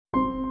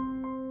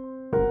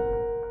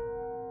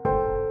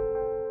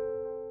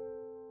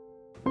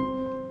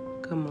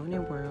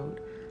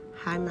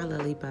my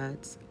lily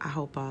buds. I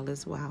hope all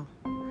is well.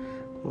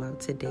 Well,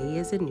 today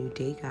is a new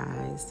day,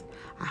 guys.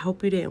 I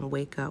hope you didn't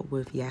wake up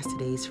with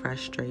yesterday's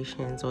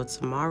frustrations or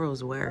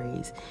tomorrow's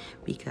worries,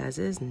 because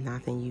there's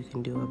nothing you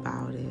can do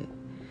about it.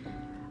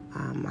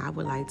 I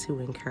would like to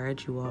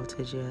encourage you all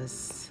to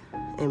just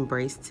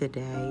embrace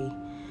today,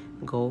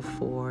 go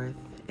forth,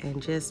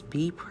 and just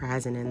be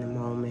present in the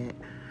moment.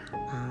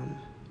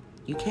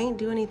 You can't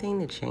do anything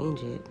to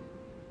change it.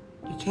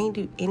 You can't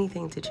do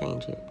anything to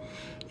change it.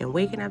 And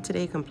waking up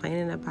today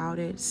complaining about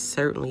it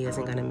certainly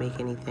isn't going to make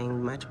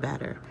anything much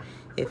better.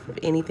 If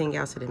anything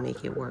else, it'll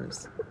make it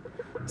worse.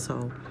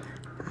 So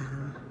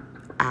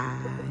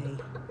I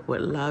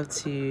would love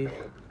to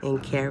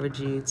encourage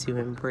you to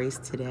embrace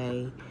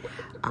today.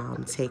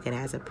 Take it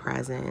as a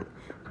present.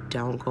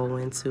 Don't go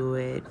into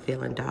it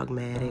feeling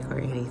dogmatic or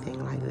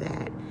anything like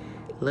that.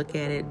 Look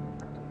at it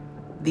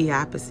the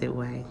opposite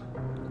way.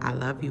 I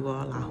love you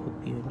all. I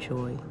hope you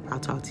enjoy. I'll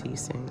talk to you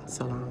soon.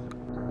 So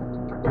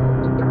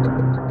long.